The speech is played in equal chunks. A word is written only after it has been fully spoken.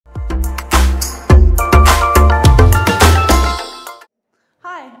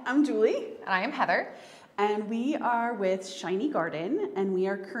I'm Julie. And I am Heather. And we are with Shiny Garden, and we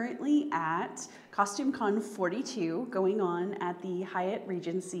are currently at Costume Con 42 going on at the Hyatt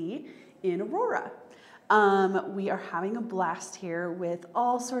Regency in Aurora. We are having a blast here with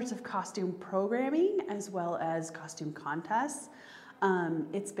all sorts of costume programming as well as costume contests.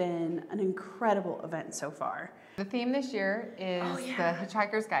 It's been an incredible event so far. The theme this year is The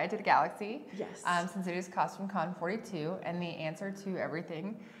Hitchhiker's Guide to the Galaxy. Yes. Since it is Costume Con 42, and the answer to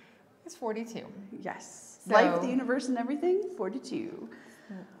everything is 42. Yes. So, Life, the universe, and everything, 42.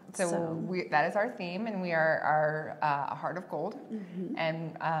 So that is our theme, and we are a heart of gold. Mm-hmm.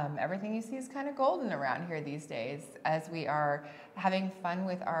 And everything you see is kind of golden around here these days, as we are having fun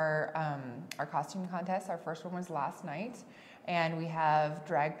with our costume contest. Our first one was last night, and we have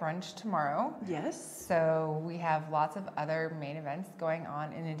drag brunch tomorrow. Yes. So we have lots of other main events going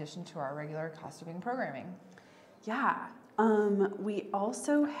on in addition to our regular costuming programming. Yeah. We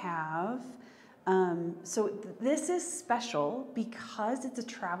also have, this is special because it's a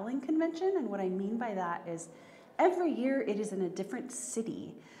traveling convention, and what I mean by that is every year it is in a different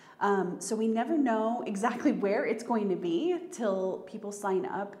city. So we never know exactly where it's going to be till people sign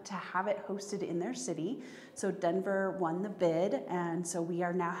up to have it hosted in their city. So Denver won the bid, and so we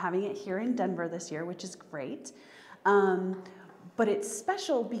are now having it here in Denver this year, which is great. But it's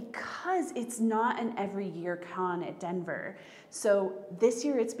special because it's not an every year con at Denver. So this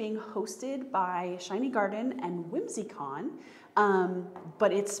year it's being hosted by Shiny Garden and Whimsycon,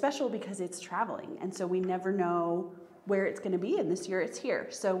 but it's special because it's traveling, and so we never know where it's going to be, and this year it's here.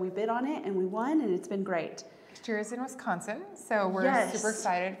 So we bid on it and we won, and it's been great. Next year is in Wisconsin, so we're super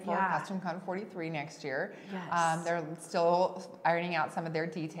excited for Costume Con 43 next year. Yes. They're still ironing out some of their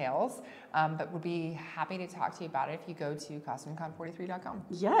details, but would be happy to talk to you about it if you go to CostumeCon43.com.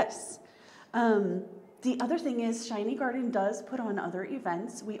 Yes. The other thing is Shiny Garden does put on other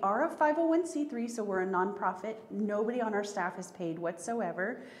events. We are a 501c3, so we're a nonprofit. Nobody on our staff is paid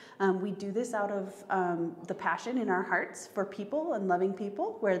whatsoever. We do this out of the passion in our hearts for people and loving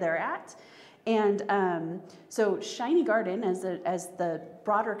people where they're at. And so Shiny Garden, as the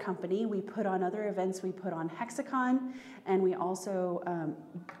broader company, we put on other events. We put on Hexacon, and we also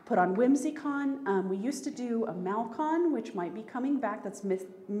put on Whimsycon. We used to do a Malcon, which might be coming back. That's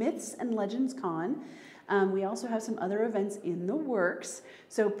Myths and Legends Con. We also have some other events in the works,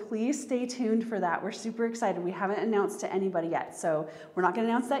 so please stay tuned for that. We're super excited. We haven't announced to anybody yet, so we're not going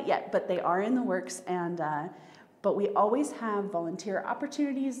to announce that yet, but they are in the works. And but we always have volunteer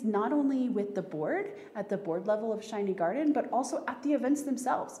opportunities, not only with the board, at the board level of Shiny Garden, but also at the events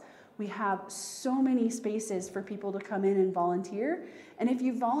themselves. We have so many spaces for people to come in and volunteer. And if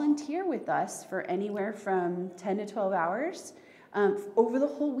you volunteer with us for anywhere from 10 to 12 hours over the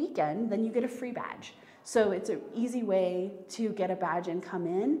whole weekend, then you get a free badge. So it's an easy way to get a badge and come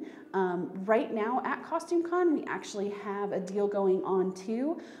in. Right now at Costume Con, we actually have a deal going on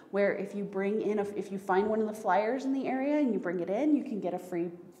too, where if you bring in, if you find one of the flyers in the area and you bring it in, you can get a free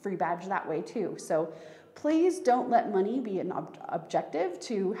badge that way too. So please don't let money be an objective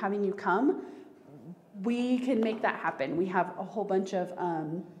to having you come. We can make that happen. We have a whole bunch of,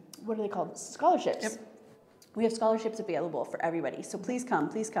 what are they called? Scholarships. Yep. We have scholarships available for everybody. So please come,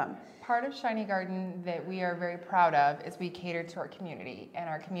 please come. Part of Shiny Garden that we are very proud of is we cater to our community, and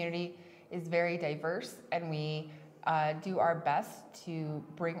our community is very diverse, and we do our best to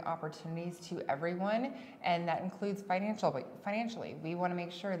bring opportunities to everyone, and that includes financially. We want to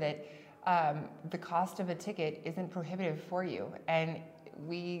make sure that the cost of a ticket isn't prohibitive for you, and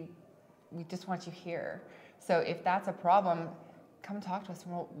we just want you here. So if that's a problem, come talk to us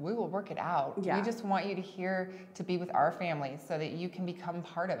and we will work it out. Yeah. We just want you to be with our family so that you can become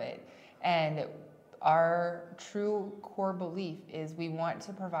part of it. And our true core belief is we want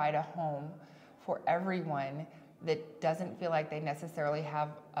to provide a home for everyone that doesn't feel like they necessarily have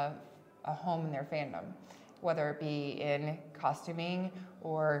a home in their fandom, whether it be in costuming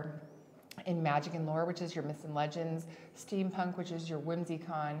or in magic and lore, which is your Myths and Legends, steampunk, which is your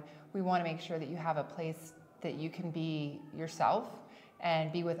Whimsycon. We want to make sure that you have a place that you can be yourself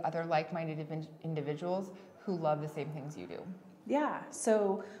and be with other like-minded individuals who love the same things you do. Yeah,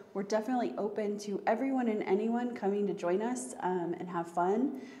 so we're definitely open to everyone and anyone coming to join us and have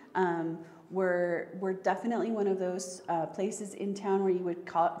fun. We're definitely one of those places in town where you would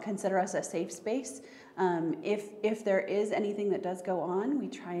consider us a safe space. If there is anything that does go on, we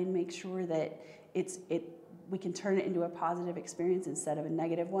try and make sure that we can turn it into a positive experience instead of a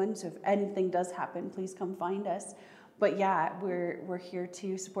negative one. So if anything does happen, please come find us. But yeah, we're here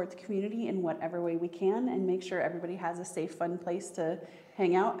to support the community in whatever way we can and make sure everybody has a safe, fun place to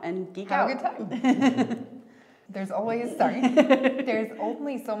hang out and geek out. Have a good time. There's always, there's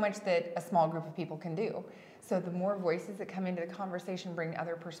only so much that a small group of people can do. So the more voices that come into the conversation bring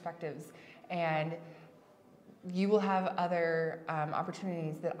other perspectives, and you will have other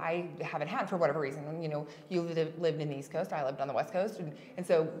opportunities that I haven't had for whatever reason. You know, you lived in the East Coast, I lived on the West Coast, and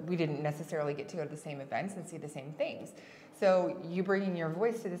so we didn't necessarily get to go to the same events and see the same things. So you bringing your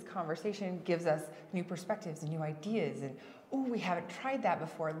voice to this conversation gives us new perspectives and new ideas, and oh, we haven't tried that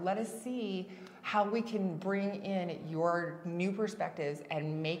before. Let us see how we can bring in your new perspectives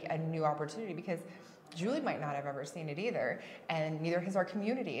and make a new opportunity, because Julie might not have ever seen it either, and neither has our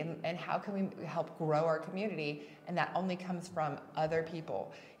community. And how can we help grow our community? And that only comes from other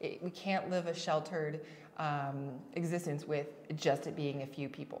people. We can't live a sheltered existence with just it being a few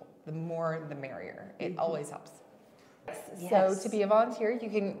people. The more, the merrier. It always helps. Yes. So to be a volunteer, you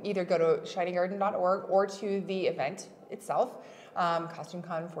can either go to shinygarden.org or to the event itself,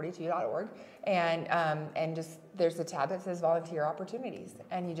 costumecon42.org, and just there's a tab that says volunteer opportunities,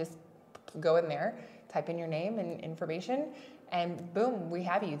 and you just go in there, type in your name and information, and boom, we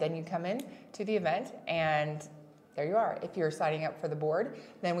have you. Then you come in to the event, and there you are. If you're signing up for the board,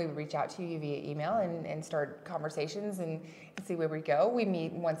 then we would reach out to you via email and start conversations and see where we go. We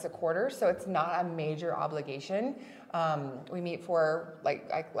meet once a quarter, so it's not a major obligation. We meet for,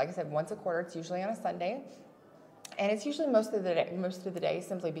 like I said, once a quarter. It's usually on a Sunday. And it's usually most of the day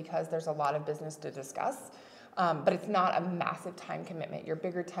simply because there's a lot of business to discuss. But it's not a massive time commitment. Your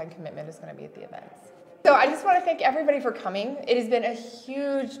bigger time commitment is going to be at the events. So I just want to thank everybody for coming. It has been a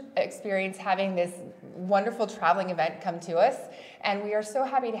huge experience having this wonderful traveling event come to us, and we are so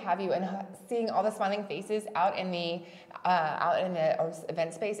happy to have you. And seeing all the smiling faces out in the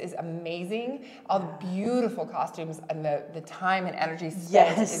event space is amazing. All the beautiful costumes and the time and energy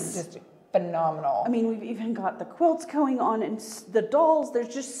spent is just phenomenal. I mean, we've even got the quilts going on and the dolls.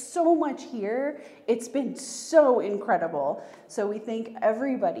 There's just so much here. It's been so incredible. So we thank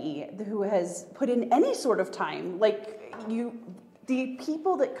everybody who has put in any sort of time. Like the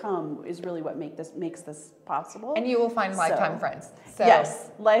people that come is really what makes this possible. And you will find lifetime friends. So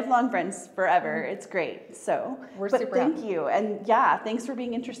yes, lifelong friends forever. It's great. So we're super happy. Thank you. And yeah, thanks for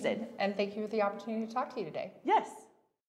being interested. And thank you for the opportunity to talk to you today. Yes.